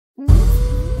Hello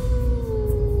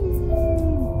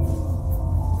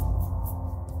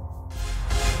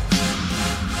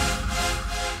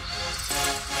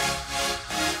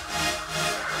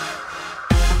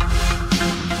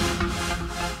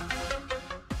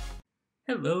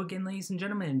again, ladies and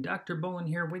gentlemen. Dr. Bolin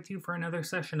here with you for another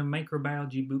session of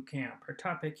Microbiology Bootcamp. Our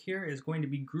topic here is going to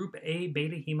be Group A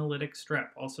Beta-Hemolytic Strep,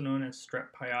 also known as Strep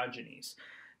pyogenes.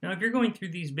 Now, if you're going through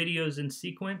these videos in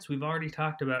sequence, we've already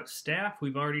talked about staph,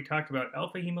 we've already talked about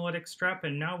alpha hemolytic strep,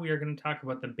 and now we are going to talk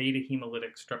about the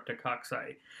beta-hemolytic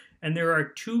streptococci. And there are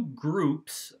two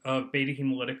groups of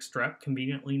beta-hemolytic strep,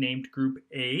 conveniently named Group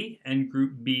A and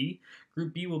Group B.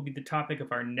 Group B will be the topic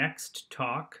of our next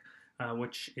talk,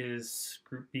 which is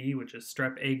Group B, which is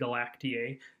Strep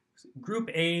agalactiae.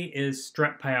 Group A is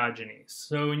Strep pyogenes.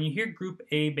 So when you hear Group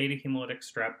A beta-hemolytic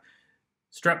strep,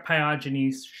 Strep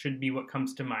pyogenes should be what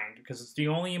comes to mind because it's the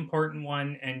only important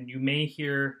one, and you may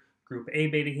hear Group A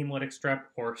beta-hemolytic strep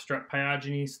or Strep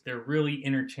pyogenes. They're really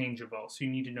interchangeable, so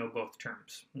you need to know both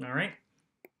terms. All right?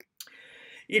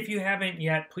 If you haven't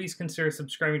yet, please consider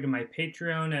subscribing to my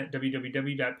Patreon at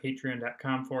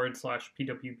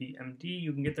www.patreon.com/pwbmd.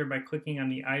 You can get there by clicking on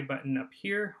the I button up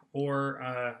here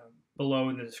or below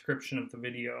in the description of the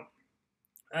video.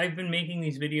 I've been making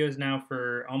these videos now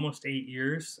for almost 8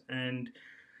 years, and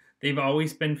they've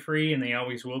always been free and they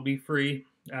always will be free.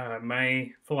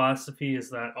 My philosophy is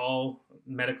that all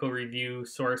medical review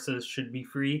sources should be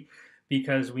free,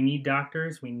 because we need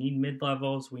doctors, we need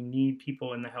mid-levels, we need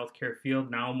people in the healthcare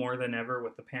field now more than ever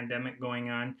with the pandemic going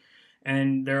on.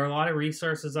 And there are a lot of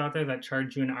resources out there that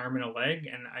charge you an arm and a leg,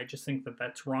 and I just think that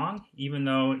that's wrong. Even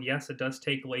though, yes, it does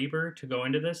take labor to go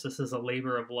into this. This is a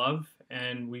labor of love,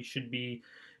 and we should be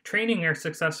training our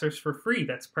successors for free.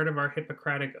 That's part of our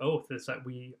Hippocratic oath, is that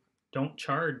we don't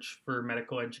charge for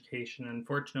medical education.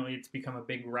 Unfortunately, it's become a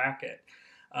big racket.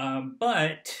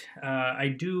 But I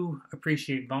do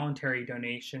appreciate voluntary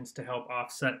donations to help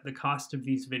offset the cost of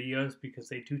these videos, because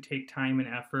they do take time and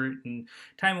effort and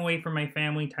time away from my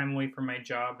family, time away from my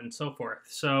job, and so forth.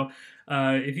 So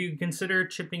if you consider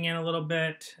chipping in a little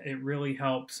bit, it really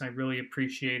helps. I really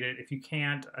appreciate it. If you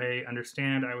can't, I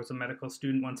understand. I was a medical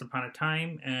student once upon a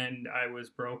time, and I was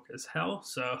broke as hell.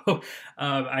 So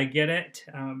I get it.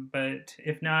 But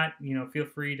if not, feel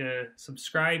free to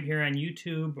subscribe here on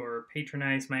YouTube or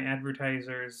patronize my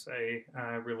advertisers. I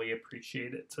really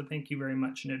appreciate it. So thank you very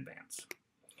much in advance.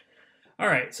 All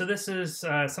right, so this is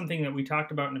something that we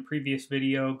talked about in a previous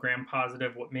video,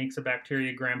 gram-positive, what makes a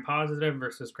bacteria gram-positive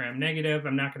versus gram-negative.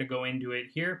 I'm not going to go into it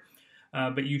here,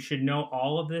 but you should know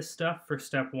all of this stuff for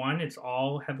step 1. It's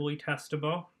all heavily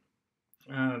testable,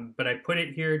 but I put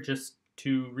it here just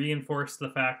to reinforce the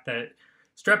fact that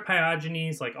Strep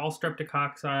pyogenes, like all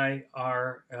streptococci,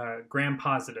 are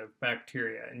gram-positive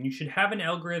bacteria, and you should have an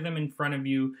algorithm in front of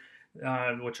you,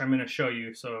 which I'm going to show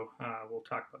you, so we'll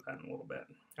talk about that in a little bit.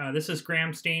 This is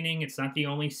gram staining. It's not the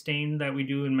only stain that we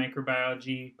do in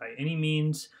microbiology by any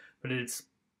means, but it's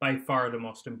by far the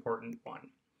most important one.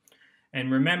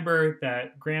 And remember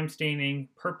that gram staining,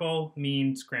 purple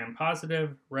means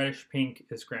gram-positive, reddish pink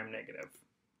is gram-negative.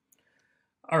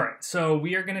 All right, so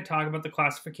we are going to talk about the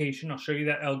classification. I'll show you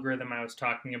that algorithm I was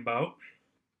talking about.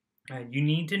 You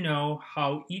need to know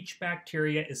how each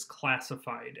bacteria is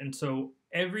classified. And so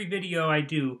every video I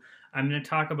do, I'm going to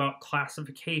talk about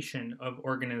classification of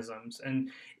organisms. And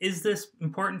is this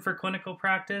important for clinical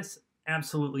practice?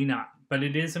 Absolutely not. But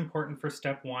it is important for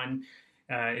step 1.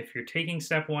 If you're taking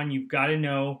step 1, you've got to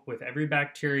know with every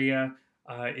bacteria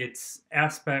its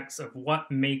aspects of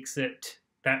what makes it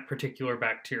that particular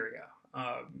bacteria.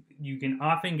 You can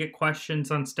often get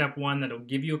questions on step 1 that'll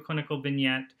give you a clinical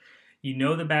vignette. You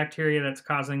know the bacteria that's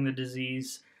causing the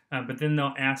disease, but then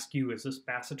they'll ask you, is this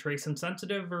bacitracin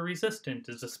sensitive or resistant?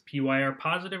 Is this PYR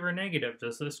positive or negative?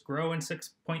 Does this grow in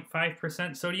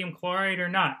 6.5% sodium chloride or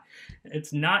not?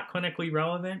 It's not clinically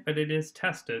relevant, but it is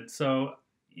tested. So,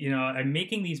 I'm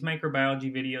making these microbiology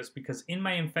videos because in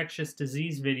my infectious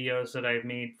disease videos that I've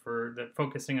made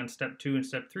focusing on step 2 and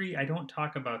step 3, I don't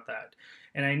talk about that.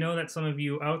 And I know that some of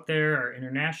you out there are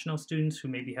international students who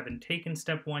maybe haven't taken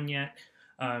step 1 yet.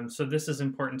 So this is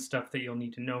important stuff that you'll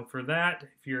need to know for that.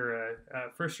 If you're a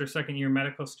first or second year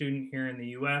medical student here in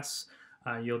the US,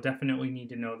 you'll definitely need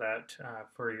to know that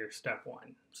for your step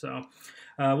 1. So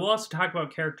we'll also talk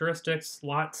about characteristics,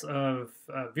 lots of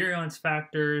virulence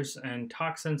factors and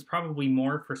toxins, probably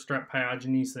more for Strep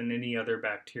pyogenes than any other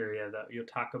bacteria that you'll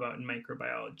talk about in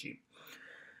microbiology.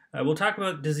 We'll talk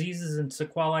about diseases and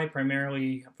sequelae,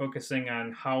 primarily focusing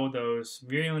on how those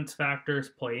virulence factors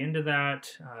play into that,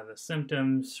 the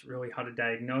symptoms, really how to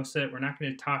diagnose it. We're not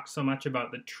going to talk so much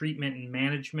about the treatment and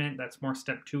management. That's more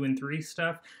step 2 and 3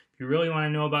 stuff. If you really want to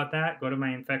know about that, go to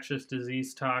my infectious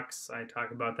disease talks. I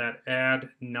talk about that ad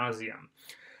nauseum.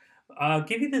 I'll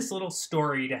give you this little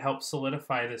story to help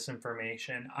solidify this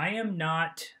information. I am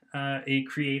not a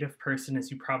creative person,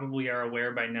 as you probably are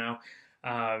aware by now,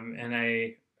 and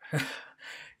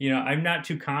I'm not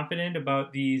too confident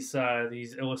about these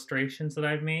illustrations that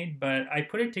I've made, but I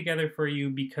put it together for you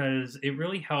because it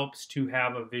really helps to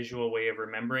have a visual way of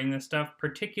remembering this stuff,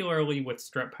 particularly with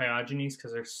strep pyogenes,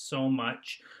 because there's so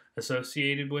much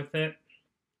associated with it.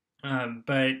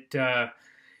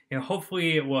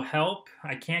 Hopefully it will help.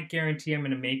 I can't guarantee I'm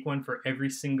going to make one for every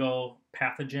single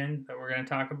pathogen that we're going to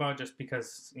talk about, just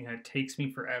because it takes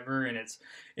me forever, and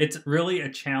it's really a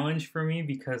challenge for me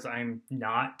because I'm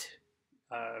not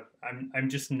I'm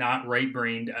just not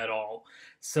right-brained at all.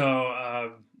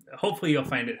 So hopefully you'll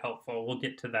find it helpful. We'll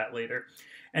get to that later.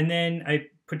 And then I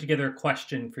put together a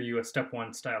question for you, a step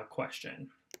 1 style question.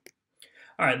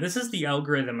 All right, this is the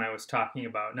algorithm I was talking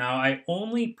about. Now, I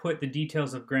only put the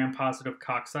details of gram-positive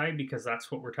cocci because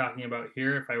that's what we're talking about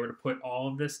here. If I were to put all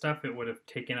of this stuff, it would have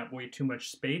taken up way too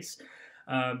much space.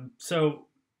 So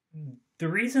the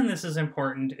reason this is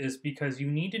important is because you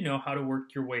need to know how to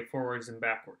work your way forwards and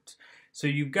backwards. So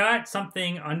you've got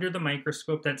something under the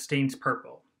microscope that stains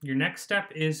purple. Your next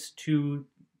step is to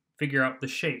figure out the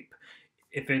shape.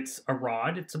 If it's a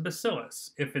rod, it's a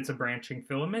bacillus. If it's a branching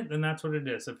filament, then that's what it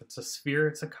is. If it's a sphere,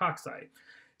 it's a cocci.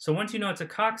 So once you know it's a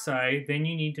cocci, then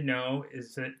you need to know,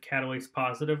 is it catalase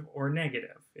positive or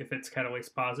negative? If it's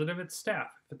catalase positive, it's staph.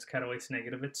 If it's catalase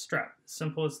negative, it's strep.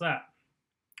 Simple as that.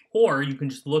 Or you can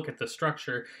just look at the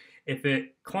structure. If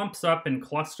it clumps up in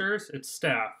clusters, it's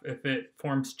staph. If it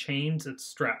forms chains,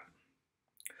 it's strep.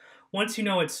 Once you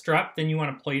know it's strep, then you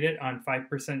want to plate it on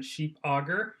 5% sheep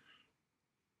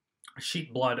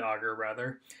blood agar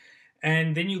rather.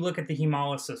 And then you look at the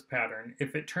hemolysis pattern.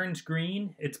 If it turns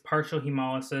green, it's partial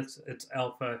hemolysis, it's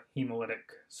alpha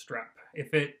hemolytic strep.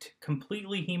 If it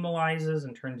completely hemolyzes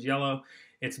and turns yellow,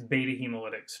 it's beta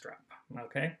hemolytic strep.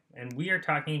 Okay? And we are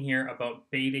talking here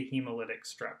about beta hemolytic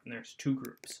strep, and there's 2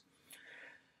 groups.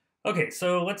 Okay,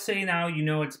 so let's say now you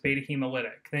know it's beta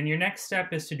hemolytic. Then your next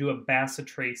step is to do a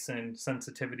bacitracin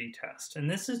sensitivity test. And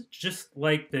this is just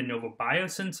like the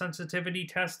novobiocin sensitivity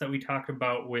test that we talked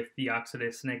about with the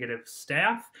oxidase negative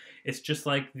staph. It's just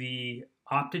like the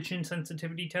optogen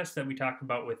sensitivity test that we talked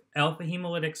about with alpha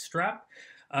hemolytic strep.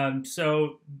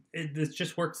 This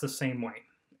just works the same way.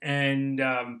 And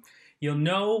you'll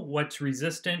know what's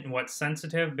resistant and what's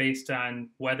sensitive based on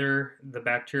whether the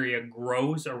bacteria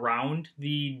grows around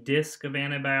the disc of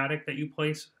antibiotic that you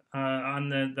place on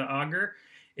the agar.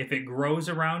 If it grows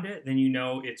around it, then you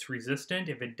know it's resistant.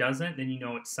 If it doesn't, then you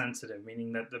know it's sensitive,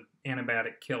 meaning that the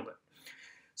antibiotic killed it.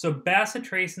 So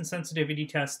bacitracin sensitivity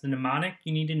test, the mnemonic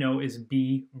you need to know is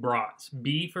B bras.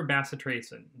 B for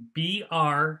bacitracin.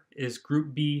 BR is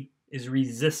group B is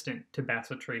resistant to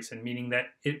bacitracin, meaning that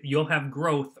you'll have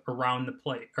growth around the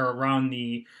plate or around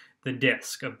the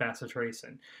disc of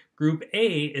bacitracin. Group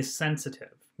A is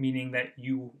sensitive, meaning that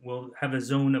you will have a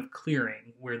zone of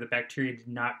clearing where the bacteria did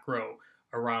not grow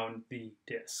around the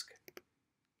disc.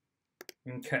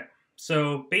 Okay,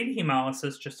 so beta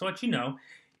hemolysis, just to let you know,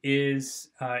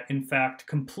 is in fact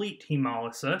complete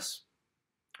hemolysis,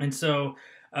 and so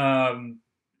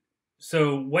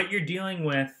what you're dealing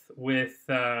with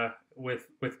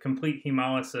complete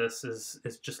hemolysis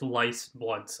is just lysed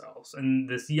blood cells, and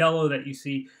this yellow that you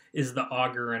see is the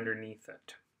agar underneath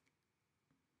it.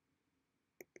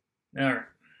 All right,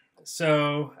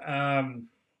 so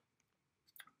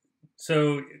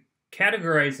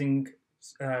categorizing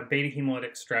beta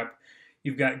hemolytic strep,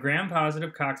 you've got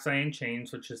gram-positive cocci and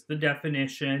chains, which is the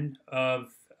definition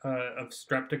of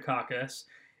Streptococcus.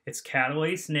 It's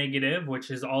catalase negative, which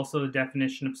is also the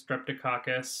definition of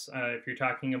Streptococcus. If you're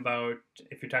talking about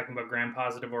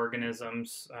gram-positive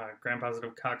organisms,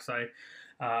 gram-positive cocci,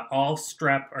 all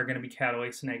strep are going to be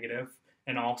catalase negative,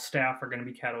 and all staph are going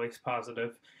to be catalase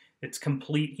positive. It's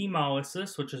complete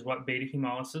hemolysis, which is what beta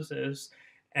hemolysis is.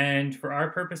 And for our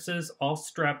purposes, all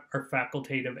strep are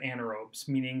facultative anaerobes,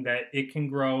 meaning that it can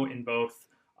grow in both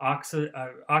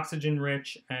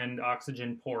oxygen-rich and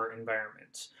oxygen-poor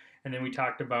environments. And then we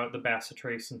talked about the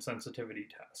bacitracin sensitivity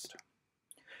test.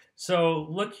 So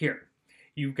look here.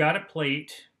 You've got a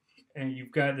plate, and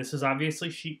this is obviously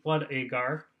sheep blood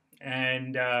agar,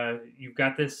 and you've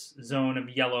got this zone of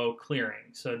yellow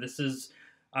clearing. So this is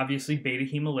obviously beta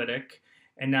hemolytic.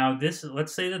 And now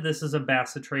let's say that this is a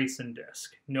bacitracin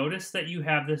disc. Notice that you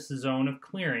have this zone of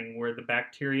clearing where the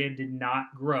bacteria did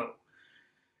not grow.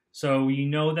 So you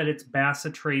know that it's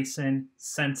bacitracin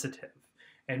sensitive.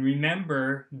 And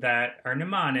remember that our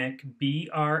mnemonic,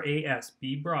 BRAS,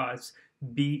 B bras,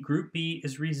 Group B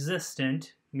is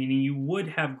resistant, meaning you would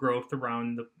have growth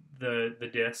around the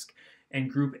disc, and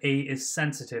group A is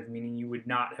sensitive, meaning you would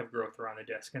not have growth around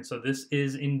the disc. And so this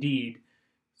is indeed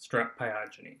Strep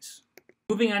pyogenes.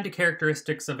 Moving on to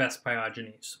characteristics of S.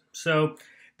 pyogenes. So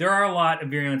there are a lot of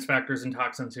virulence factors and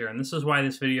toxins here, and this is why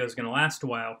this video is going to last a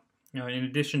while, in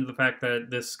addition to the fact that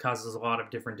this causes a lot of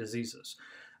different diseases.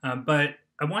 But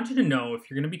I want you to know, if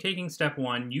you're going to be taking step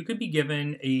 1, you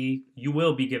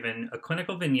will be given a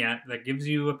clinical vignette that gives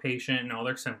you a patient and all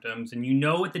their symptoms, and you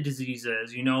know what the disease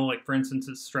is. You know, like for instance,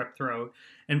 it's strep throat,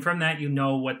 and from that you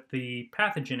know what the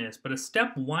pathogen is. But a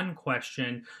step 1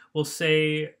 question will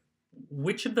say,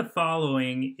 which of the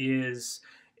following is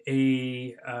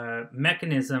a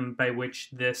mechanism by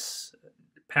which this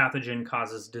pathogen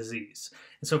causes disease?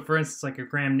 And so, for instance, like a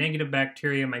gram-negative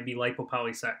bacteria might be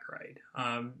lipopolysaccharide.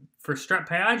 For Strep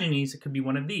pyogenes, it could be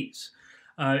one of these.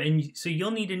 And so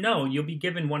you'll need to know, you'll be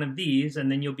given one of these,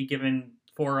 and then you'll be given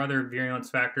 4 other virulence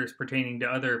factors pertaining to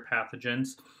other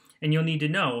pathogens. And you'll need to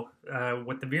know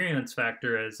what the virulence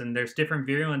factor is. And there's different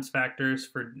virulence factors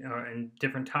for and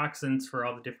different toxins for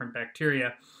all the different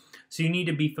bacteria. So you need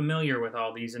to be familiar with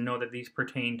all these and know that these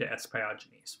pertain to S.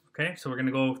 pyogenes. Okay, so we're going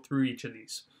to go through each of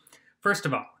these. First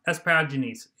of all, S.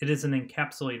 pyogenes, it is an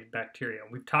encapsulated bacteria.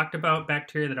 We've talked about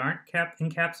bacteria that aren't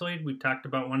encapsulated. We've talked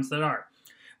about ones that are.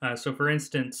 So for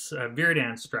instance,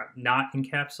 Viridan strep, not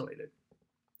encapsulated.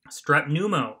 Strep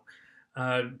pneumo,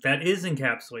 that is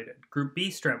encapsulated. Group B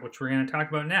strep, which we're going to talk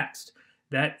about next,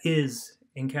 that is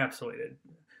encapsulated.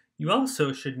 You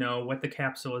also should know what the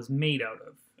capsule is made out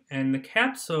of. And the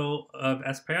capsule of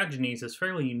S. pyogenes is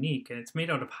fairly unique, and it's made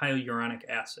out of hyaluronic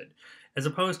acid. As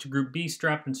opposed to group B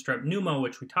strep and strep pneumo,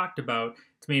 which we talked about,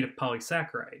 it's made of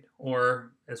polysaccharide.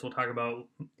 Or, as we'll talk about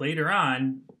later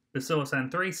on, Bacillus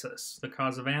anthracis, the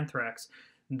cause of anthrax.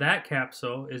 That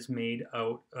capsule is made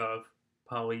out of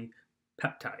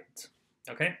polypeptides.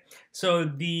 Okay? So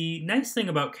the nice thing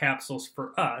about capsules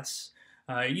for us,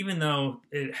 even though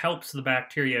it helps the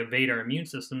bacteria evade our immune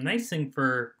system, the nice thing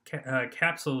for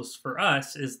capsules for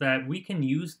us is that we can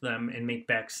use them and make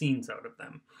vaccines out of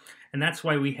them. And that's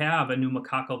why we have a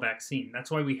pneumococcal vaccine.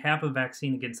 That's why we have a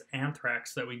vaccine against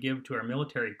anthrax that we give to our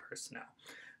military personnel.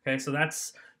 Okay, so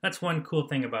that's one cool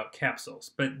thing about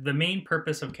capsules. But the main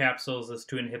purpose of capsules is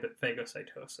to inhibit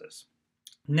phagocytosis.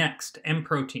 Next, M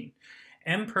protein.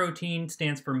 M protein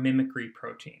stands for mimicry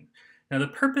protein. Now the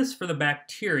purpose for the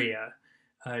bacteria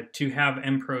to have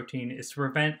M protein is to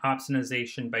prevent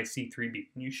opsonization by C3b.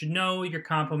 And you should know your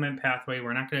complement pathway.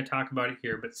 We're not going to talk about it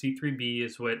here, but C3b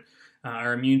is what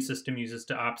our immune system uses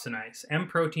to opsonize. M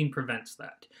protein prevents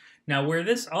that. Now, where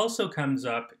this also comes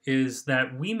up is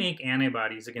that we make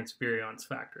antibodies against virulence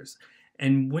factors.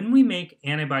 And when we make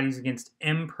antibodies against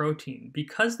M protein,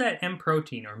 because that M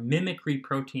protein, or mimicry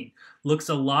protein, looks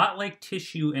a lot like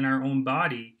tissue in our own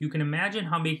body, you can imagine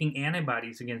how making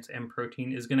antibodies against M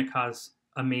protein is going to cause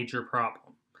a major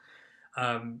problem.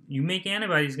 You make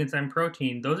antibodies against M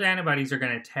protein, those antibodies are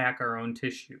going to attack our own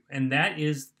tissue. And that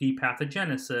is the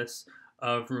pathogenesis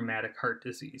of rheumatic heart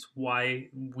disease. Why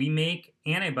we make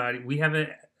antibody, we have a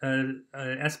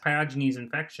S. pyogenes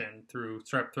infection through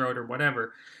strep throat or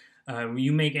whatever.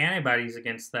 You make antibodies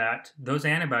against that, those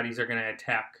antibodies are going to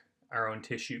attack our own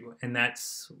tissue, and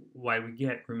that's why we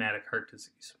get rheumatic heart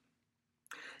disease.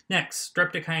 Next,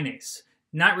 streptokinase.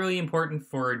 Not really important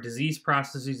for disease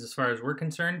processes as far as we're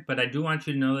concerned, but I do want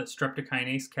you to know that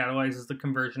streptokinase catalyzes the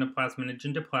conversion of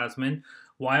plasminogen to plasmin. A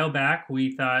while back,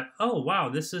 we thought, oh, wow,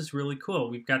 this is really cool.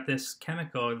 We've got this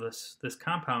chemical, this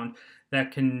compound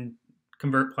that can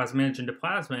convert plasminogen to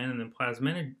plasmin, and then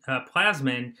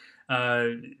plasmin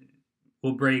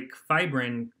will break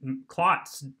fibrin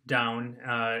clots down,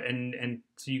 and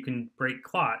so you can break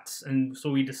clots. And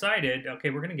so we decided,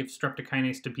 okay, we're going to give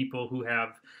streptokinase to people who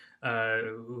have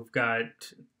who've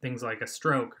got things like a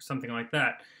stroke or something like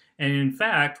that. And in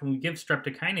fact, when we give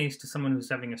streptokinase to someone who's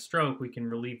having a stroke, we can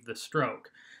relieve the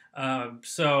stroke.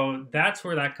 So that's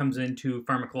where that comes into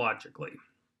pharmacologically.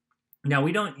 Now,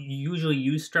 we don't usually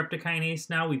use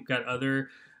streptokinase now. We've got other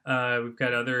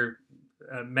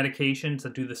medications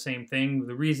that do the same thing.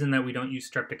 The reason that we don't use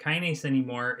streptokinase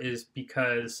anymore is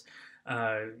because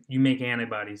you make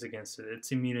antibodies against it. It's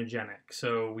immunogenic,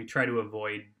 so we try to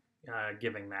avoid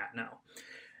giving that now.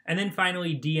 And then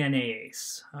finally,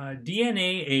 DNase.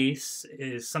 DNase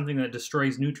is something that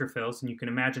destroys neutrophils, and you can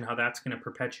imagine how that's going to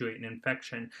perpetuate an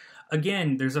infection.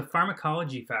 Again, there's a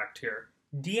pharmacology fact here.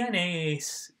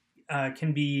 DNase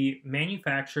can be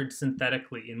manufactured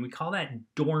synthetically, and we call that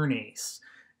Dornase.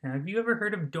 Now, have you ever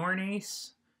heard of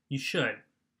Dornase? You should.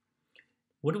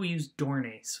 What do we use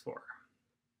Dornase for?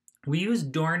 We use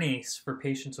Dornase for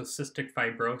patients with cystic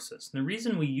fibrosis. And the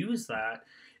reason we use that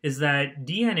is that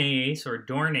DNase or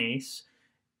Dornase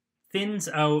thins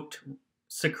out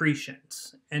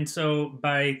secretions. And so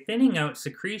by thinning out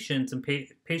secretions in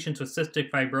patients with cystic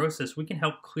fibrosis, we can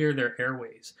help clear their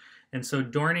airways. And so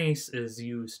Dornase is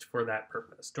used for that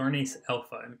purpose. Dornase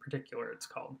alpha in particular, it's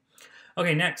called.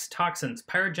 Okay, next, toxins.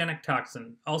 Pyrogenic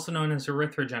toxin, also known as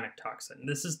erythrogenic toxin.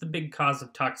 This is the big cause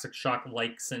of toxic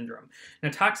shock-like syndrome. Now,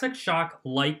 toxic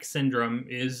shock-like syndrome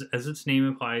is, as its name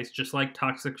implies, just like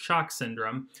toxic shock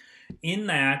syndrome, in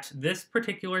that this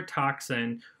particular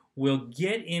toxin will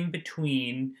get in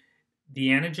between the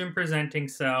antigen-presenting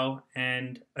cell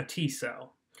and a T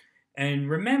cell. And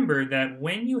remember that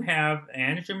when you have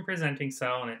an antigen-presenting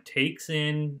cell and it takes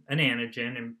in an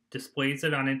antigen and displays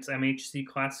it on its MHC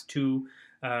class II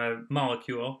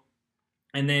molecule,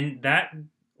 and then that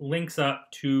links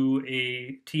up to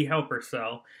a T helper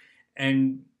cell,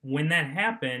 and when that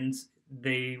happens,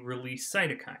 they release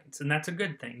cytokines, and that's a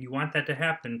good thing. You want that to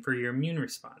happen for your immune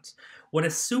response. What a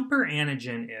super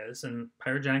antigen is, and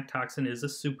pyrogenic toxin is a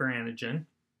super antigen,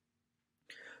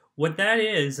 what that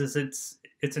is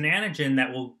it's an antigen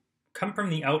that will come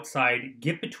from the outside,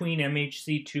 get between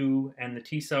MHC2 and the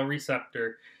T cell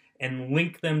receptor, and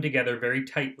link them together very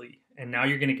tightly. And now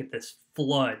you're going to get this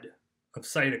flood of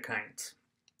cytokines.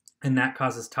 And that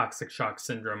causes toxic shock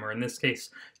syndrome, or in this case,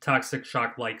 toxic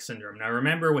shock-like syndrome. Now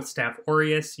remember, with Staph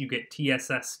aureus, you get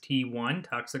TSST1,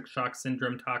 toxic shock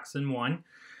syndrome toxin 1.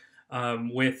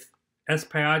 With S.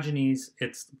 pyogenes,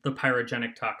 it's the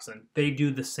pyrogenic toxin. They do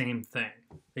the same thing.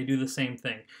 They do the same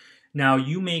thing. Now,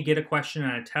 you may get a question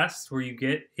on a test where you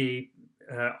get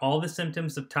all the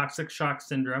symptoms of toxic shock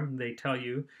syndrome, they tell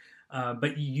you,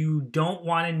 but you don't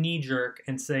want to knee-jerk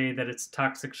and say that it's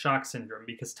toxic shock syndrome,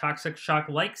 because toxic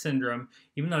shock-like syndrome,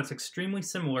 even though it's extremely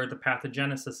similar, the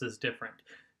pathogenesis is different.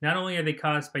 Not only are they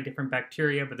caused by different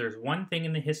bacteria, but there's one thing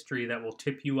in the history that will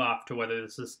tip you off to whether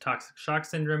this is toxic shock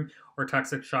syndrome or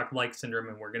toxic shock-like syndrome,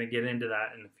 and we're going to get into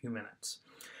that in a few minutes.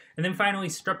 And then finally,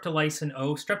 streptolysin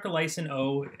O. Streptolysin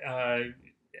O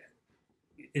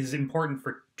is important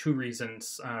for two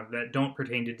reasons that don't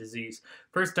pertain to disease.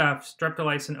 First off,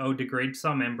 streptolysin O degrades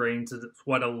cell membranes. It's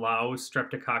what allows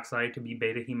streptococci to be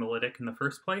beta-hemolytic in the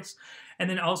first place. And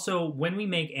then also, when we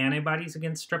make antibodies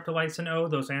against streptolysin O,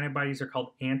 those antibodies are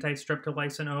called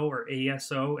anti-streptolysin O, or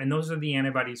ASO, and those are the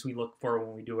antibodies we look for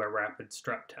when we do our rapid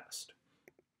strep test.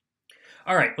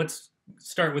 All right, let's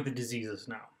start with the diseases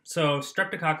now. So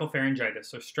streptococcal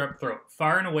pharyngitis, or strep throat,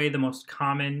 far and away the most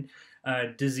common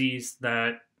disease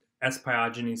that S.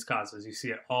 pyogenes causes. You see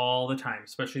it all the time,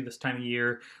 especially this time of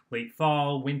year, late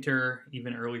fall, winter,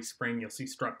 even early spring, you'll see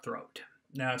strep throat.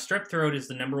 Now, strep throat is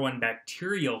the #1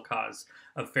 bacterial cause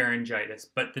of pharyngitis,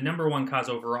 but the #1 cause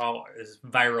overall is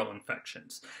viral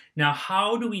infections. Now,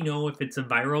 how do we know if it's a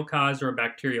viral cause or a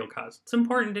bacterial cause? It's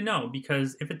important to know,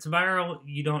 because if it's viral,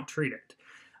 you don't treat it.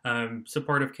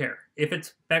 Supportive care. If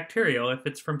it's bacterial, if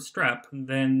it's from strep,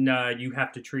 then you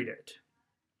have to treat it.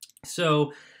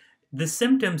 So the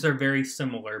symptoms are very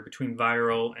similar between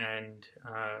viral and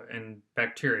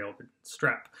bacterial,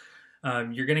 strep.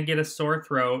 You're going to get a sore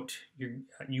throat.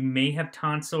 You may have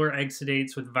tonsillar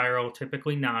exudates with viral,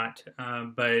 typically not,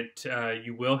 but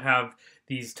you will have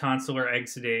these tonsillar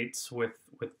exudates with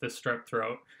the strep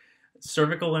throat.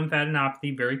 Cervical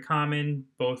lymphadenopathy, very common,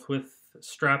 both with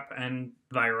strep and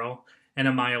viral, and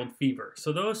a mild fever.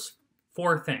 So those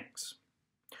 4 things.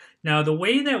 Now, the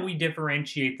way that we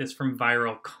differentiate this from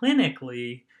viral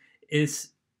clinically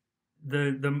is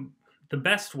the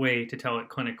best way to tell it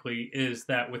clinically is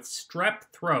that with strep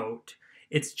throat,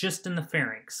 it's just in the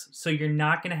pharynx. So you're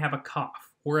not going to have a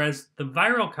cough. Whereas the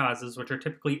viral causes, which are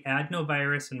typically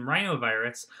adenovirus and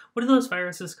rhinovirus, what do those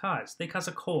viruses cause? They cause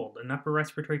a cold, an upper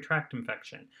respiratory tract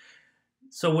infection.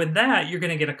 So with that, you're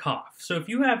going to get a cough. So if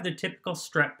you have the typical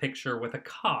strep picture with a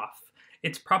cough,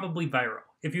 it's probably viral.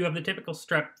 If you have the typical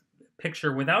strep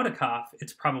picture without a cough,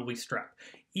 it's probably strep.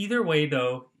 Either way,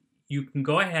 though, you can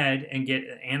go ahead and get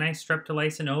an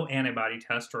anti-streptolysin O antibody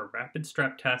test or a rapid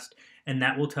strep test, and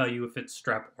that will tell you if it's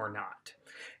strep or not.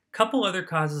 A couple other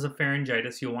causes of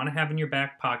pharyngitis you'll want to have in your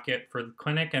back pocket for the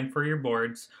clinic and for your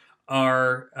boards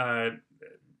are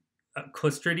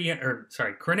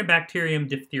Corynebacterium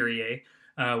diphtheriae,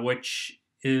 which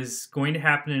is going to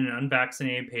happen in an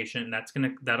unvaccinated patient,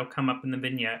 and that'll come up in the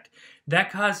vignette. That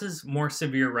causes more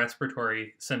severe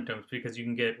respiratory symptoms because you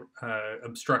can get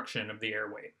obstruction of the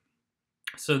airway.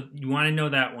 So you want to know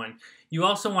that one. You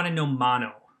also want to know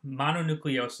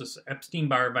mononucleosis,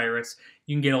 Epstein-Barr virus.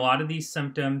 You can get a lot of these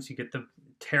symptoms. You get the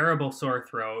terrible sore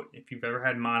throat. If you've ever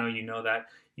had mono, you know that.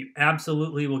 You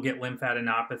absolutely will get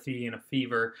lymphadenopathy and a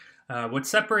fever. What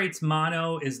separates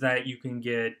mono is that you can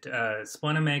get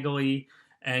splenomegaly,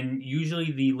 and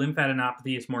usually the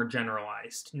lymphadenopathy is more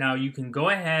generalized. Now you can go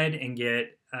ahead and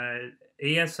get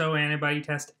ASO antibody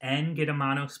test and get a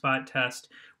mono spot test.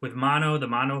 With mono, the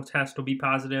mono test will be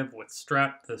positive. With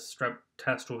strep, the strep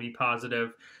test will be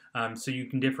positive. So you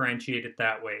can differentiate it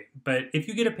that way. But if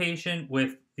you get a patient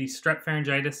with these strep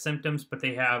pharyngitis symptoms, but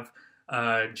they have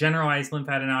generalized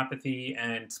lymphadenopathy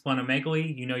and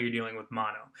splenomegaly, you know you're dealing with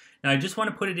mono. Now I just want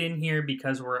to put it in here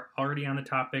because we're already on the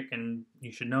topic and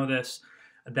you should know this,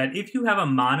 that if you have a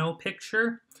mono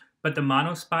picture, but the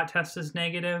mono spot test is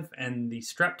negative and the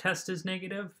strep test is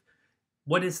negative,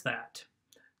 what is that?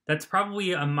 That's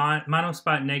probably a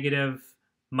monospot negative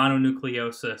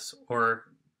mononucleosis or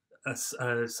a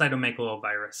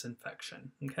cytomegalovirus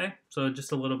infection. Okay, so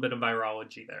just a little bit of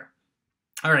virology there.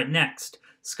 All right, next,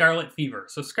 scarlet fever.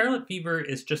 So scarlet fever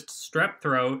is just strep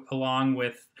throat along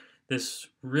with this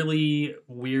really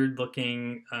weird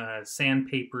looking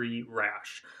sandpapery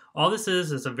rash. All this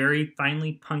is a very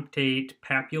finely punctate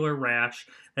papular rash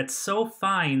that's so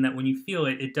fine that when you feel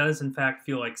it, it does in fact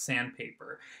feel like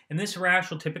sandpaper. And this rash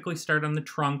will typically start on the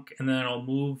trunk and then it'll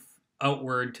move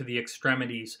outward to the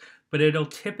extremities, but it'll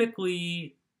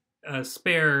typically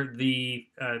spare the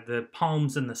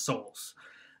palms and the soles.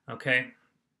 Okay.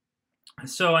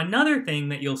 So another thing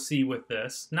that you'll see with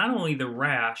this, not only the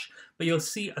rash, but you'll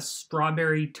see a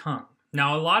strawberry tongue.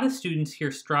 Now, a lot of students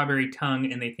hear strawberry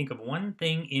tongue and they think of one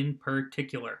thing in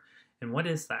particular. And what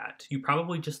is that? You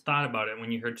probably just thought about it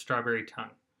when you heard strawberry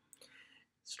tongue.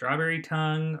 Strawberry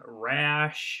tongue,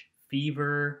 rash,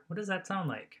 fever. What does that sound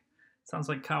like? It sounds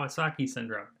like Kawasaki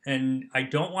syndrome. And I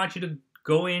don't want you to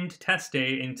go into test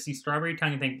day and see strawberry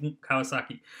tongue and think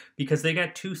Kawasaki, because they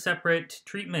got two separate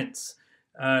treatments.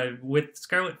 With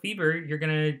scarlet fever, you're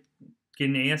going to get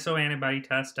an ASO antibody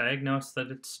test, diagnose that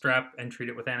it's strep, and treat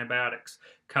it with antibiotics.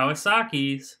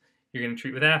 Kawasaki's, you're going to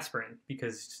treat with aspirin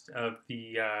because of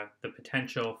the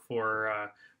potential for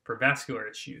vascular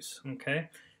issues. Okay,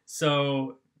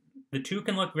 so the two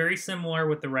can look very similar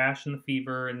with the rash and the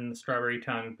fever and the strawberry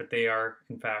tongue, but they are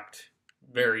in fact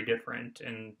very different,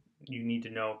 and you need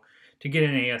to know to get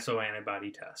an ASO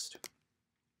antibody test.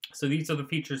 So these are the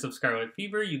features of scarlet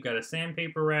fever. You've got a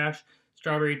sandpaper rash,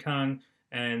 strawberry tongue,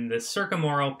 and the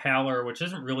circumoral pallor, which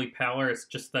isn't really pallor, it's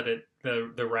just that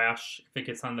the rash, if it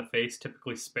gets on the face,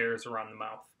 typically spares around the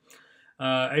mouth.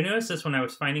 I noticed this when I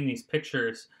was finding these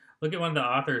pictures. Look at one of the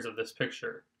authors of this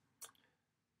picture.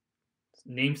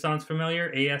 Name sounds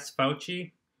familiar, A.S.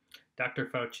 Fauci, Dr.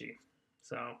 Fauci.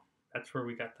 So that's where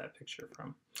we got that picture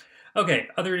from. Okay,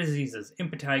 other diseases.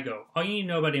 Impetigo. All you need to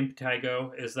know about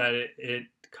impetigo is that it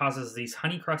causes these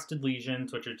honey-crusted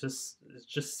lesions, which are it's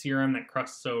just serum that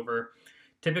crusts over.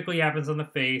 Typically happens on the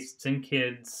face. It's in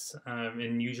kids,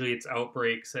 and usually it's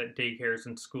outbreaks at daycares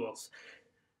and schools.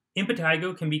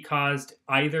 Impetigo can be caused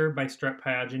either by Strep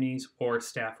pyogenes or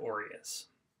Staph aureus.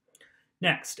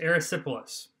 Next,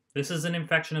 erysipelas. This is an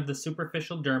infection of the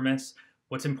superficial dermis.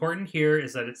 What's important here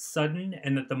is that it's sudden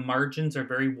and that the margins are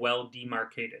very well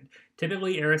demarcated.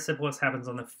 Typically, erysipelas happens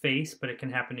on the face, but it can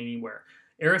happen anywhere.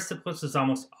 Erysipelas is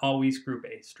almost always group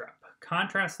A strep.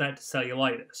 Contrast that to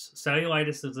cellulitis.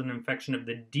 Cellulitis is an infection of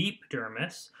the deep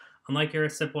dermis. Unlike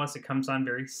erysipelas, it comes on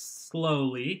very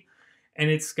slowly, and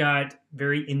it's got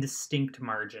very indistinct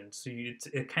margins. So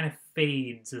it kind of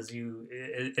fades as you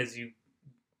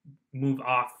move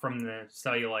off from the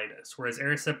cellulitis, whereas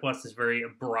erysipelas is very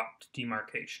abrupt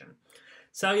demarcation.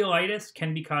 Cellulitis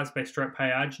can be caused by Strep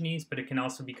pyogenes, but it can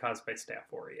also be caused by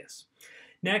Staph aureus.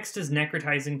 Next is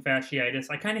necrotizing fasciitis.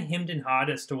 I kind of hemmed and hawed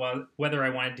as to whether I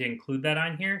wanted to include that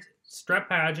on here. Strep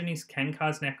pyogenes can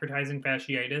cause necrotizing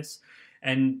fasciitis,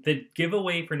 and the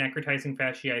giveaway for necrotizing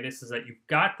fasciitis is that you've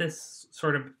got this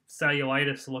sort of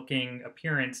cellulitis-looking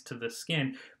appearance to the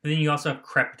skin, but then you also have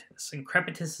crepitus, and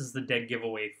crepitus is the dead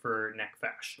giveaway for neck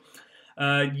fash.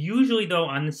 Usually, though,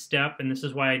 on the step, and this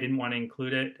is why I didn't want to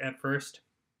include it at first,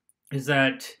 is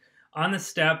that on the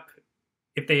step,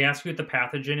 if they ask you what the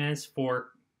pathogen is for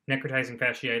necrotizing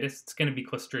fasciitis, it's going to be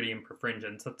Clostridium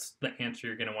perfringens. That's the answer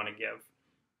you're going to want to give.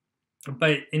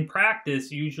 But in practice,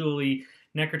 usually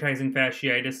necrotizing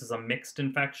fasciitis is a mixed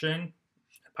infection,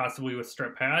 possibly with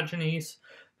Strep pyogenes,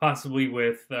 possibly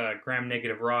with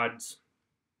gram-negative rods,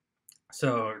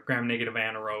 so gram-negative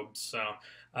anaerobes.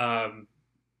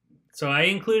 So I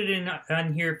included it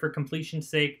on here for completion's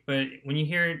sake, but when you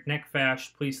hear neck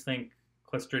fash, please think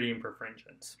Clostridium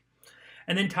perfringens.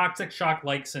 And then toxic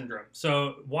shock-like syndrome.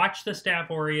 So watch the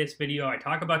Staph aureus video. I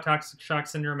talk about toxic shock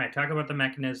syndrome. I talk about the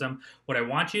mechanism. What I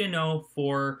want you to know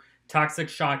for Toxic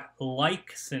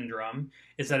shock-like syndrome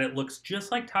is that it looks just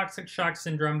like toxic shock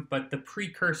syndrome, but the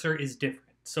precursor is different.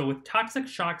 So with toxic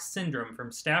shock syndrome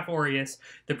from Staph aureus,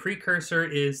 the precursor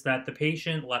is that the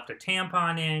patient left a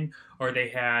tampon in, or they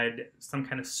had some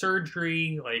kind of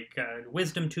surgery, like a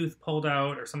wisdom tooth pulled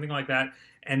out or something like that,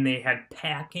 and they had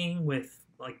packing with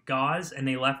like gauze and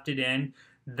they left it in.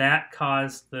 That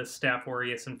caused the Staph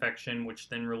aureus infection, which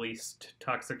then released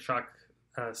toxic shock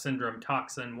syndrome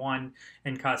toxin 1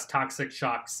 and caused toxic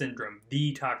shock syndrome,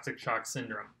 the toxic shock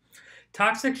syndrome.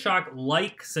 Toxic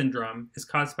shock-like syndrome is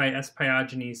caused by S.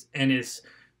 pyogenes and is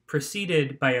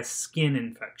preceded by a skin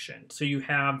infection. So you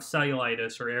have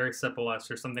cellulitis or erysipelas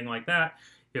or something like that.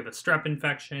 You have a strep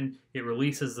infection, it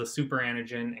releases the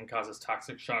superantigen and causes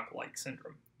toxic shock-like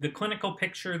syndrome. The clinical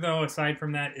picture, though, aside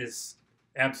from that, is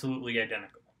absolutely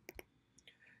identical.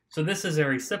 So this is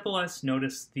erysipelas.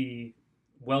 Notice the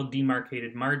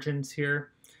well-demarcated margins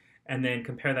here, and then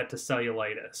compare that to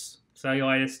cellulitis.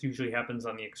 Cellulitis usually happens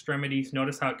on the extremities.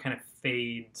 Notice how it kind of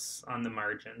fades on the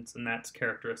margins, and that's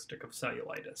characteristic of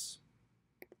cellulitis.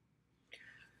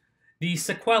 The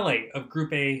sequelae of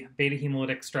group A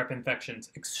beta-hemolytic strep infections,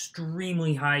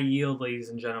 extremely high yield, ladies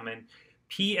and gentlemen.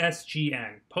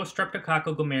 PSGN,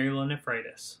 post-streptococcal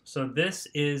glomerulonephritis. So this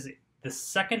is the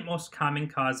second most common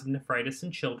cause of nephritis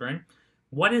in children.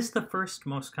 What is the first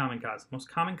most common cause? Most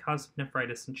common cause of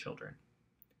nephritis in children?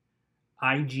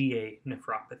 IgA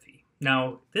nephropathy.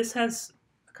 Now, this has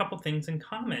a couple things in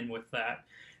common with that.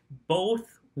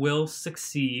 Both will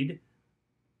succeed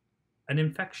an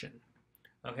infection.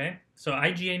 Okay, so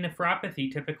IgA nephropathy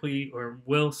typically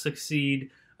will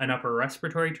succeed an upper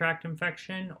respiratory tract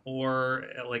infection or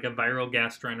like a viral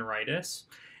gastroenteritis,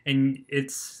 and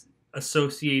it's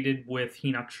associated with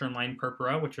Henoch-Schönlein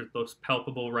purpura, which are those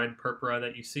palpable red purpura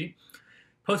that you see.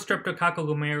 Post-streptococcal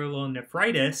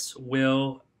glomerulonephritis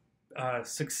will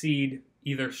succeed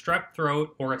either strep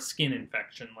throat or a skin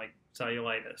infection like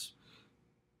cellulitis.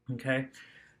 Okay.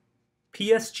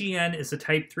 PSGN is a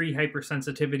type 3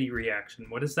 hypersensitivity reaction.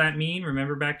 What does that mean?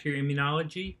 Remember back to your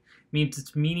immunology? It means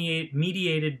it's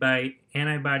mediated by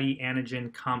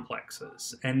antibody-antigen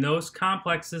complexes. And those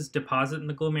complexes deposit in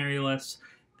the glomerulus.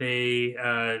 They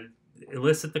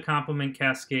elicit the complement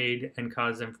cascade and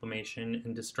cause inflammation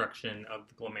and destruction of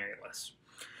the glomerulus.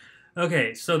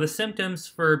 Okay, so the symptoms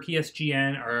for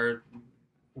PSGN are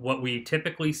what we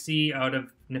typically see out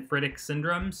of nephritic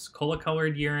syndromes: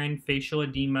 cola-colored urine, facial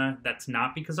edema. That's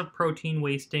not because of protein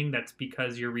wasting, that's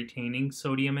because you're retaining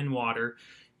sodium in water.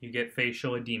 You get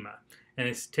facial edema. And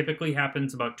this typically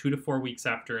happens about 2 to 4 weeks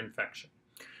after infection.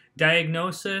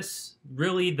 Diagnosis,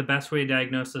 really the best way to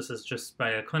diagnose this is just by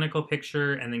a clinical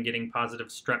picture and then getting positive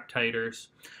strep titers.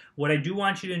 What I do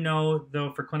want you to know,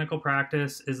 though, for clinical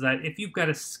practice is that if you've got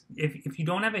if you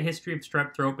don't have a history of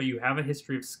strep throat, but you have a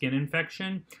history of skin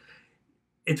infection,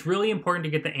 it's really important to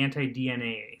get the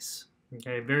anti-DNase.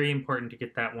 Okay, very important to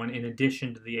get that one in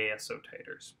addition to the ASO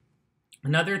titers.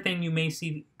 Another thing you may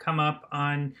see come up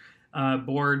on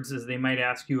boards is they might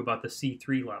ask you about the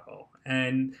C3 level.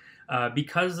 And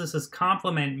because this is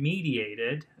complement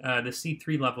mediated, the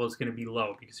C3 level is going to be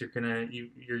low because you're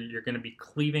going to be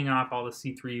cleaving off all the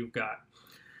C3 you've got.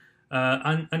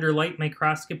 Under light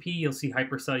microscopy, you'll see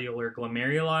hypercellular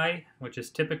glomeruli, which is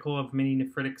typical of many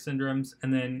nephritic syndromes.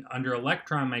 And then under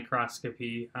electron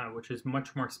microscopy, which is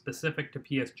much more specific to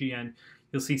PSGN,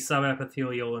 you'll see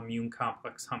subepithelial immune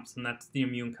complex humps, and that's the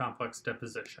immune complex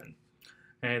deposition.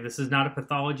 Okay, this is not a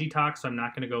pathology talk, so I'm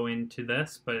not going to go into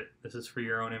this, but this is for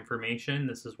your own information.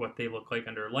 This is what they look like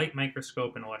under light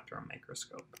microscope and electron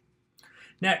microscope.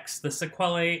 Next, the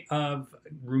sequelae of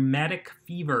rheumatic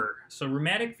fever. So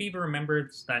rheumatic fever, remember,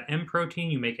 it's that M protein,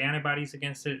 you make antibodies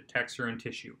against it, it attacks your own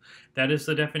tissue. That is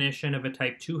the definition of a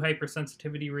type 2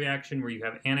 hypersensitivity reaction where you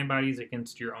have antibodies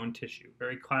against your own tissue.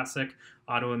 Very classic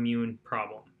autoimmune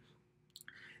problem.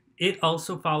 It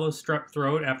also follows strep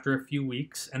throat after a few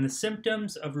weeks, and the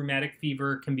symptoms of rheumatic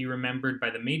fever can be remembered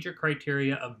by the major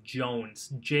criteria of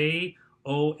Jones,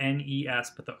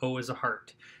 J-O-N-E-S, but the O is a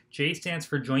heart. J stands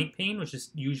for joint pain, which is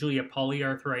usually a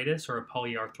polyarthritis or a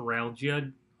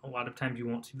polyarthralgia. A lot of times you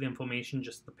won't see the inflammation,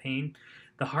 just the pain.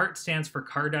 The heart stands for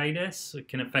carditis. It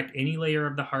can affect any layer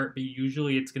of the heart, but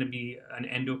usually it's going to be an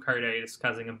endocarditis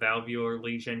causing a valvular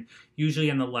lesion,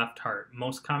 usually on the left heart.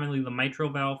 Most commonly the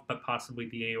mitral valve, but possibly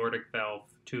the aortic valve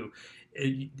too.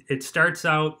 It starts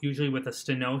out usually with a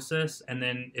stenosis, and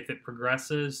then if it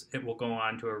progresses, it will go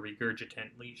on to a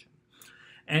regurgitant lesion.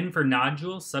 N for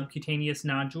nodules, subcutaneous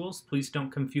nodules. Please don't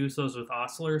confuse those with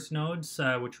Osler's nodes,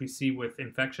 which we see with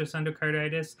infectious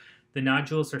endocarditis. The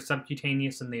nodules are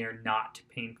subcutaneous and they are not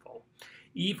painful.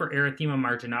 E for erythema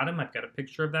marginatum. I've got a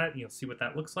picture of that. You'll see what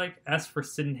that looks like. S for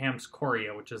Sydenham's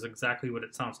chorea, which is exactly what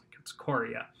it sounds like. It's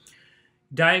chorea.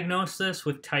 Diagnosis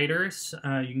with titers.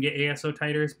 You can get ASO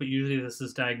titers, but usually this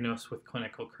is diagnosed with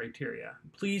clinical criteria.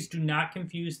 Please do not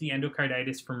confuse the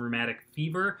endocarditis from rheumatic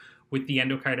fever with the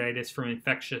endocarditis from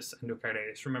infectious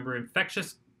endocarditis. Remember,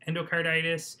 infectious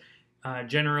endocarditis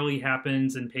generally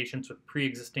happens in patients with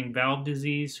pre-existing valve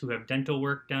disease who have dental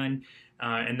work done,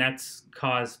 and that's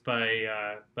caused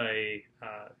by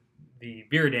the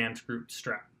viridans group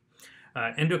strep.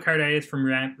 Endocarditis from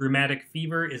rheumatic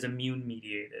fever is immune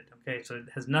mediated. Okay, so it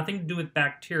has nothing to do with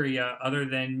bacteria other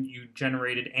than you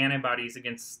generated antibodies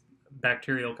against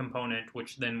bacterial component,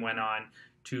 which then went on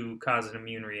to cause an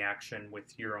immune reaction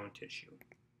with your own tissue.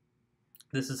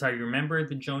 This is how you remember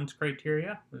the Jones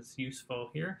criteria. It's useful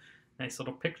here. Nice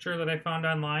little picture that I found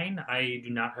online. I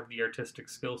do not have the artistic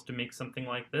skills to make something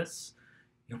like this.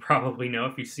 You'll probably know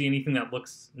if you see anything that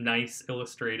looks nice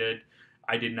illustrated,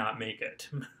 I did not make it.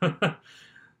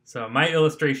 So my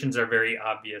illustrations are very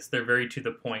obvious. They're very to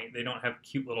the point. They don't have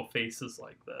cute little faces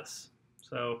like this.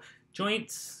 So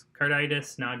joints,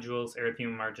 carditis, nodules,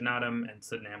 erythema marginatum, and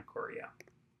Sydenham chorea.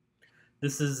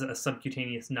 This is a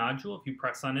subcutaneous nodule. If you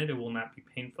press on it, it will not be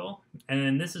painful. And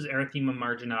then this is erythema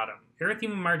marginatum.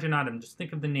 Erythema marginatum, just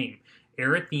think of the name.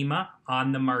 Erythema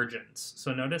on the margins.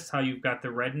 So notice how you've got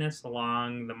the redness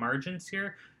along the margins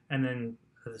here, and then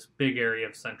this big area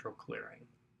of central clearing.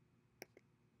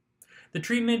 The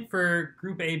treatment for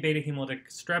group A beta-hemolytic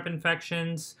strep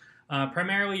infections,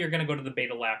 primarily you're going to go to the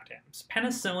beta-lactams.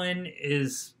 Penicillin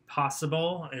is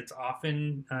possible. It's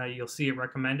often, you'll see it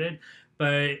recommended,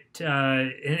 but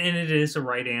and it is the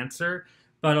right answer.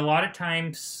 But a lot of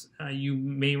times you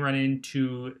may run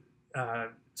into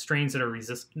strains that are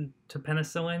resistant to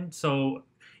penicillin. So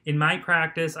in my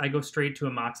practice, I go straight to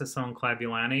amoxicillin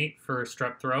clavulanate for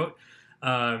strep throat.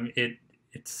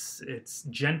 It's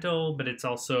gentle, but it's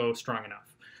also strong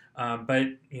enough. But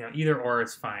either or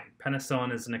is fine.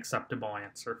 Penicillin is an acceptable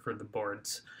answer for the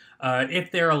boards.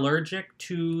 If they're allergic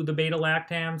to the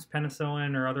beta-lactams,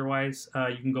 penicillin or otherwise,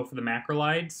 you can go for the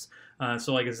macrolides.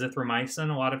 So like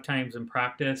azithromycin. A lot of times in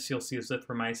practice, you'll see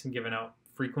azithromycin given out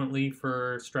frequently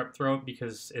for strep throat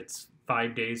because it's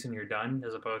 5 days and you're done,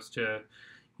 as opposed to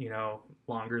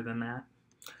longer than that.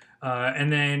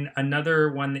 And then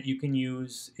another one that you can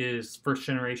use is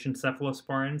first-generation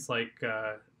cephalosporins like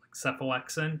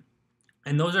cephalexin.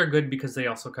 And those are good because they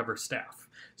also cover staph.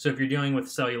 So if you're dealing with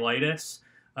cellulitis,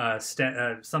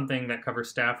 something that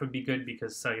covers staph would be good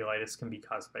because cellulitis can be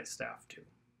caused by staph too.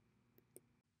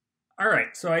 All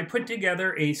right, so I put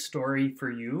together a story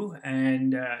for you,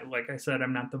 and like I said,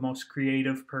 I'm not the most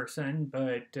creative person,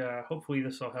 but hopefully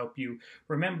this will help you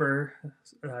remember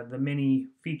the many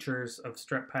features of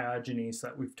strep pyogenes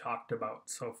that we've talked about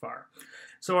so far.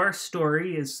 So our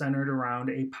story is centered around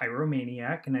a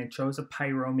pyromaniac, and I chose a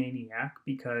pyromaniac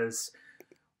because,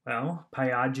 well,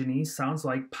 pyogenes sounds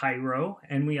like pyro,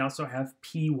 and we also have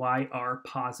PYR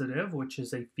positive, which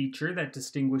is a feature that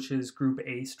distinguishes group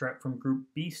A strep from group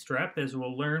B strep. As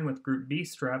we'll learn with group B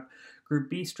strep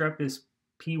is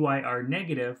PYR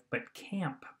negative, but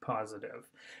CAMP positive.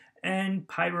 And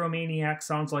pyromaniac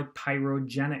sounds like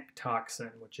pyrogenic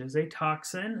toxin, which is a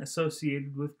toxin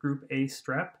associated with group A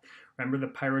strep. Remember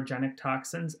the pyrogenic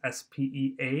toxins,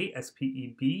 SPEA,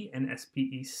 SPEB, and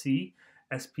SPEC.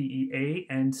 SPEA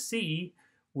and C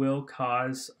will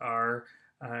cause our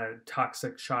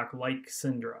toxic shock-like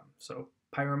syndrome. So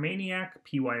pyromaniac,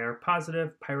 PYR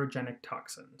positive, pyrogenic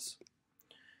toxins.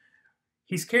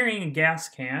 He's carrying a gas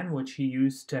can, which he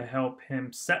used to help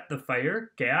him set the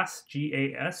fire. Gas,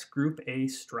 GAS, group A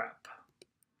strep.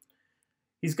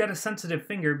 He's got a sensitive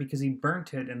finger because he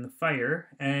burnt it in the fire,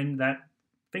 and that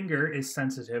finger is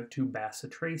sensitive to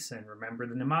bacitracin. Remember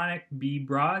the mnemonic,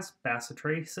 B-bras,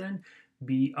 bacitracin.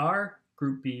 BR,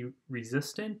 group B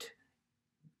resistant,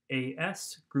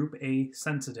 AS, group A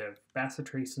sensitive,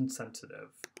 bacitracin sensitive.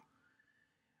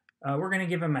 We're going to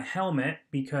give him a helmet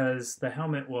because the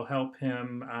helmet will help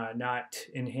him not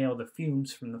inhale the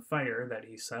fumes from the fire that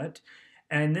he set.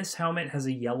 And this helmet has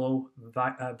a yellow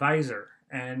visor,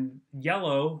 and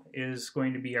yellow is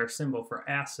going to be our symbol for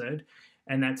acid.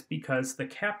 And that's because the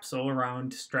capsule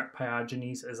around strep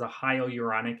pyogenes is a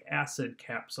hyaluronic acid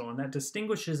capsule, and that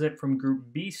distinguishes it from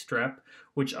group B strep,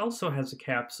 which also has a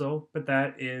capsule, but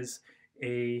that is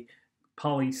a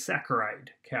polysaccharide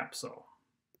capsule.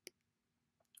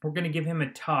 We're going to give him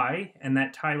a tie, and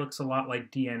that tie looks a lot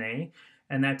like DNA,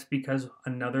 and that's because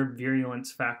another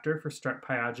virulence factor for strep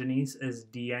pyogenes is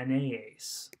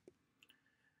DNase.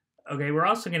 Okay, we're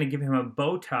also going to give him a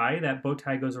bow tie. That bow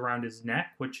tie goes around his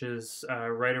neck, which is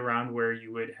right around where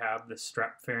you would have the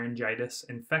strep pharyngitis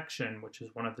infection, which is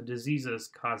one of the diseases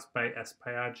caused by S.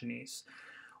 pyogenes.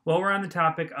 While we're on the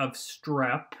topic of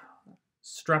strep,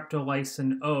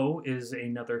 streptolysin O is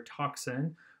another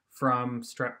toxin from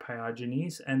strep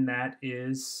pyogenes, and that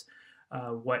is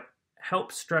what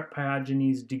helps strep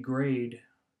pyogenes degrade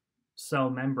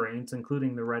cell membranes,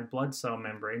 including the red blood cell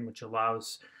membrane, which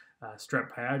allows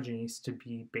strep pyogenes to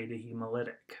be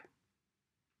beta-hemolytic.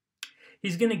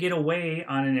 He's going to get away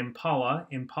on an impala,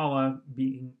 impala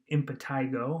being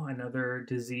impetigo, another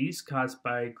disease caused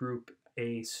by group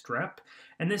A strep.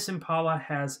 And this impala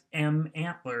has M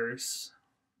antlers.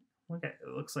 Look at it,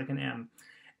 it looks like an M.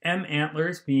 M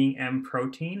antlers being M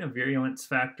protein, a virulence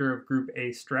factor of group A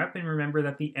strep. And remember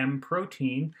that the M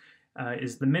protein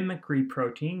is the mimicry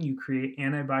protein. You create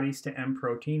antibodies to M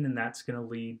protein, and that's going to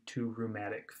lead to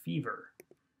rheumatic fever.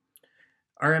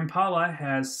 Our impala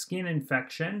has skin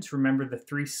infections. Remember the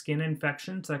 3 skin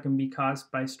infections that can be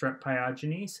caused by strep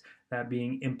pyogenes, that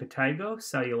being impetigo,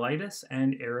 cellulitis,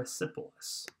 and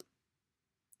erysipelas.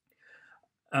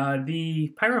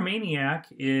 The pyromaniac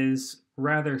is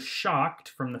rather shocked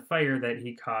from the fire that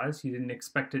he caused. He didn't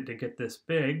expect it to get this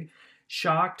big.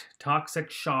 Shocked,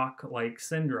 toxic shock-like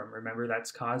syndrome. Remember,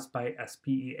 that's caused by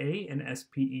SPEA and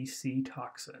SPEC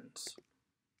toxins.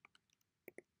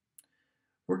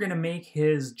 We're going to make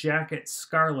his jacket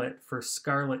scarlet for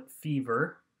scarlet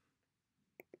fever.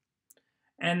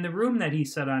 And the room that he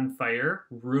set on fire,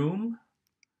 rheumatic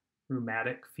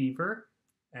fever.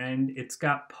 And it's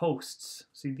got posts.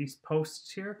 See these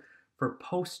posts here? For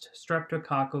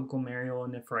post-streptococcal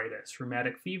glomerulonephritis.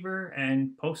 Rheumatic fever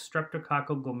and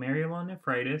post-streptococcal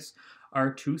glomerulonephritis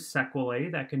are 2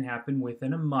 sequelae that can happen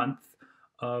within a month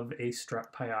of a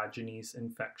strep pyogenes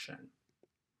infection.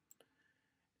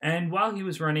 And while he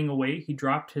was running away, he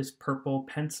dropped his purple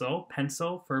pencil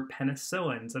for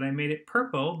penicillins. And I made it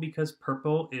purple because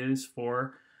purple is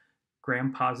for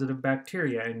gram-positive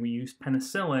bacteria, and we use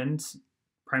penicillins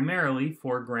primarily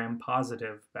for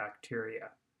gram-positive bacteria.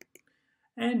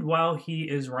 And while he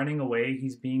is running away,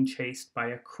 he's being chased by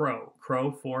a crow.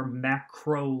 Crow for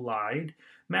macrolide.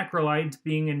 Macrolides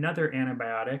being another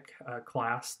antibiotic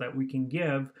class that we can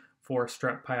give for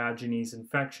strep pyogenes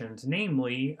infections,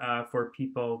 namely for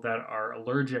people that are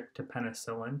allergic to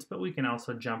penicillins, but we can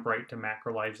also jump right to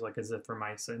macrolides like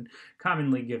azithromycin,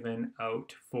 commonly given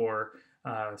out for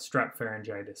strep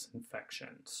pharyngitis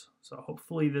infections. So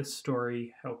hopefully this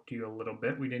story helped you a little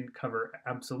bit. We didn't cover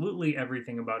absolutely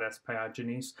everything about S.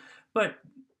 pyogenes, but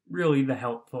really the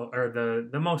helpful or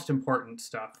the most important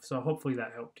stuff. So hopefully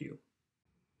that helped you.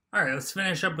 All right, let's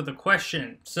finish up with a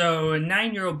question. So a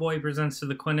 9-year-old boy presents to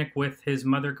the clinic with his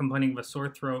mother complaining of a sore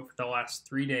throat for the last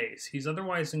 3 days. He's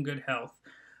otherwise in good health.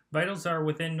 Vitals are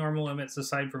within normal limits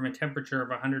aside from a temperature of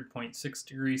 100.6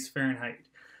 degrees Fahrenheit.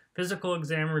 Physical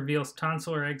exam reveals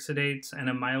tonsillar exudates and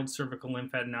a mild cervical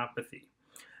lymphadenopathy.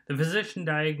 The physician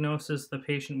diagnoses the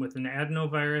patient with an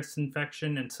adenovirus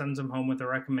infection and sends him home with a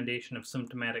recommendation of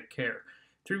symptomatic care.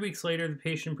 3 weeks later, the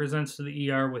patient presents to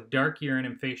the ER with dark urine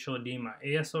and facial edema.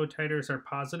 ASO titers are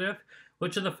positive.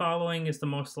 Which of the following is the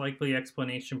most likely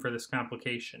explanation for this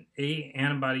complication? A.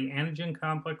 Antibody-antigen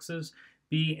complexes.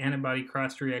 B. Antibody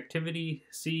cross-reactivity.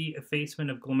 C. Effacement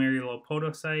of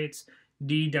glomerulopodocytes.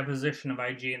 D. Deposition of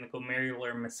IgA in the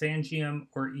glomerular mesangium.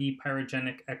 Or E.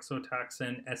 Pyrogenic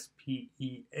exotoxin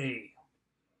SPEA.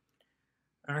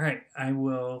 All right, I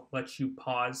will let you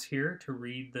pause here to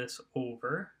read this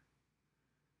over.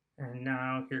 And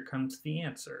now here comes the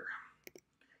answer.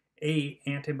 A.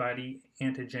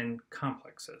 Antibody-antigen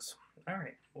complexes. All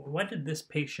right, well, what did this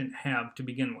patient have to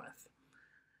begin with?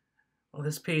 Well,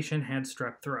 this patient had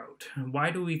strep throat. Why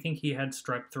do we think he had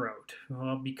strep throat?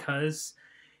 Well, because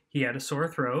he had a sore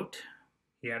throat,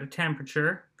 he had a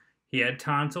temperature, he had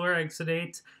tonsillar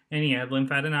exudates, and he had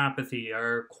lymphadenopathy,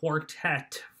 or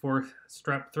quartet for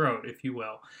strep throat, if you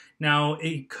will. Now,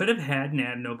 it could have had an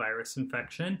adenovirus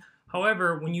infection.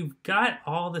 However, when you've got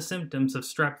all the symptoms of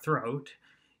strep throat,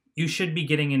 you should be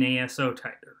getting an ASO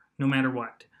titer, no matter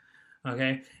what.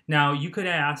 Okay? Now, you could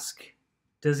ask,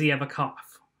 does he have a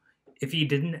cough? If he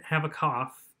didn't have a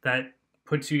cough, that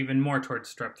puts you even more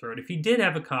towards strep throat. If he did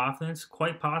have a cough, then it's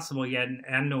quite possible he had an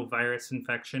adenovirus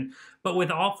infection. But with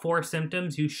all 4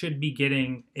 symptoms, you should be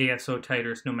getting ASO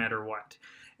titers no matter what.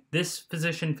 This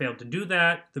physician failed to do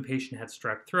that. The patient had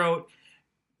strep throat,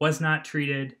 was not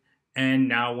treated, and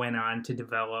now went on to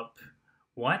develop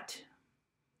what?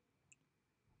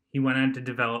 He went on to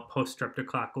develop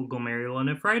post-streptococcal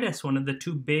glomerulonephritis, one of the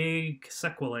 2 big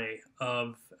sequelae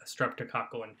of a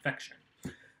streptococcal infection.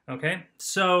 Okay,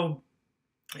 so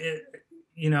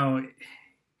you know,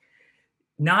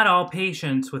 not all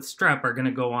patients with strep are going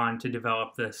to go on to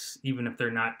develop this, even if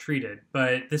they're not treated.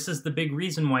 But this is the big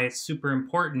reason why it's super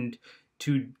important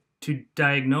to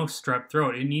diagnose strep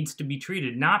throat. It needs to be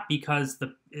treated, not because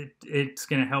it's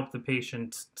going to help the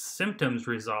patient's symptoms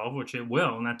resolve, which it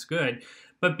will, and that's good,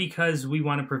 but because we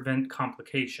want to prevent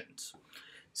complications.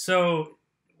 So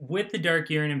with the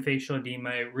dark urine and facial edema,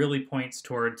 it really points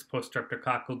towards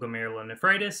post-streptococcal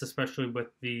glomerulonephritis, especially with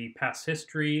the past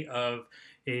history of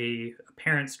a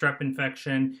apparent strep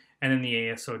infection, and then the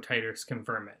ASO titers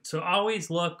confirm it. So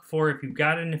always look for, if you've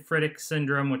got a nephritic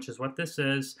syndrome, which is what this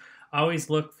is, always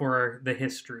look for the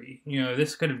history. You know,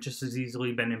 this could have just as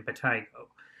easily been impetigo,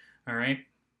 all right?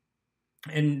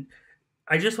 And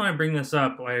I just want to bring this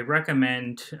up. I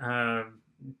recommend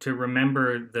to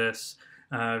remember this.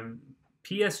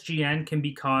 PSGN can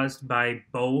be caused by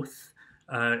both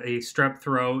a strep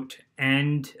throat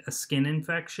and a skin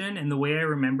infection. And the way I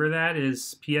remember that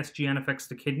is PSGN affects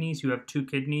the kidneys. You have 2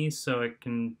 kidneys, so it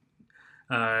can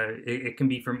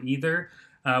be from either.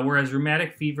 Whereas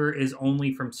rheumatic fever is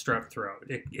only from strep throat.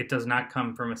 It does not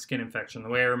come from a skin infection. The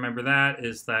way I remember that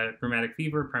is that rheumatic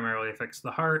fever primarily affects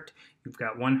the heart. You've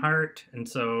got one heart, and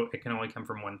so it can only come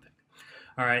from one thing.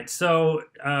 All right, so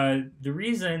the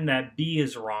reason that B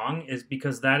is wrong is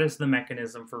because that is the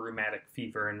mechanism for rheumatic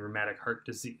fever and rheumatic heart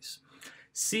disease.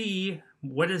 C,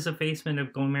 what is effacement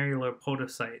of glomerular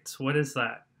podocytes? What is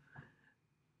that?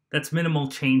 That's minimal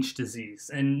change disease.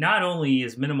 And not only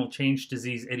is minimal change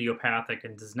disease idiopathic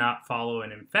and does not follow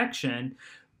an infection,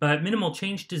 but minimal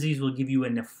change disease will give you a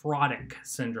nephrotic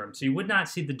syndrome. So you would not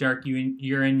see the dark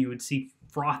urine, you would see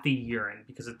frothy urine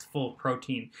because it's full of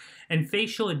protein. And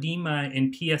facial edema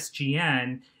in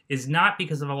PSGN is not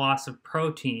because of a loss of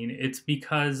protein, it's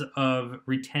because of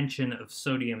retention of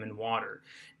sodium in water.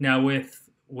 Now with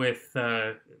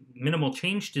minimal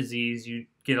change disease, you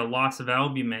get a loss of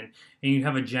albumin and you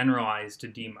have a generalized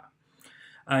edema.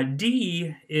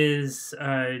 D is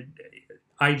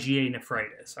IgA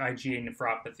nephritis, IgA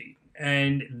nephropathy.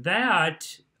 And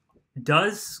that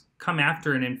does come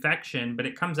after an infection, but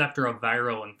it comes after a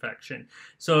viral infection.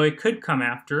 So it could come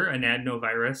after an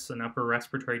adenovirus, an upper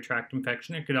respiratory tract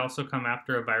infection. It could also come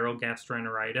after a viral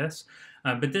gastroenteritis.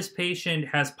 But this patient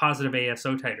has positive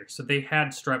ASO titers, so they had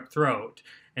strep throat.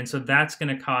 And so that's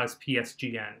going to cause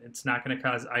PSGN. It's not going to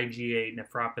cause IgA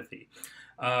nephropathy.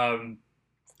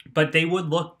 But they would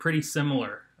look pretty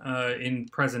similar in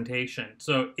presentation.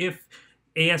 So if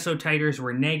ASO titers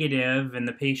were negative and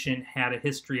the patient had a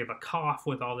history of a cough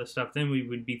with all this stuff, then we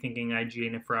would be thinking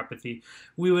IgA nephropathy.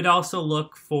 We would also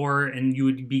look for, and you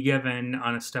would be given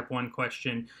on a step 1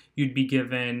 question, you'd be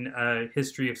given a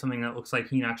history of something that looks like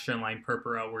Henoch-Schönlein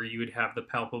purpura, where you would have the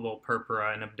palpable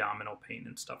purpura and abdominal pain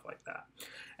and stuff like that.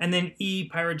 And then E,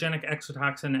 pyrogenic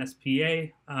exotoxin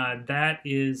SPA, that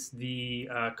is the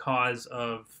cause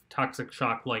of toxic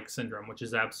shock-like syndrome, which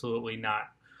is absolutely not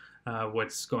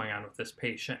what's going on with this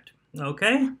patient.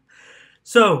 Okay,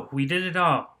 so we did it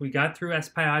all. We got through S.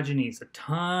 pyogenes, a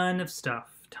ton of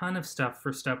stuff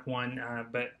for step 1,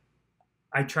 but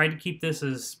I tried to keep this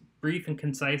as brief and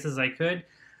concise as I could,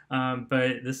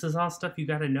 but this is all stuff you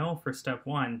got to know for step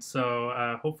 1.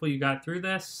 So hopefully you got through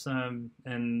this,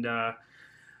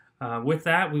 with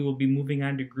that, we will be moving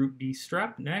on to Group D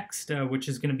strep next, which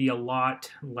is going to be a lot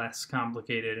less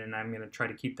complicated, and I'm going to try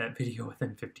to keep that video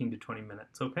within 15 to 20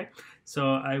 minutes, okay?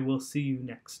 So I will see you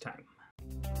next time.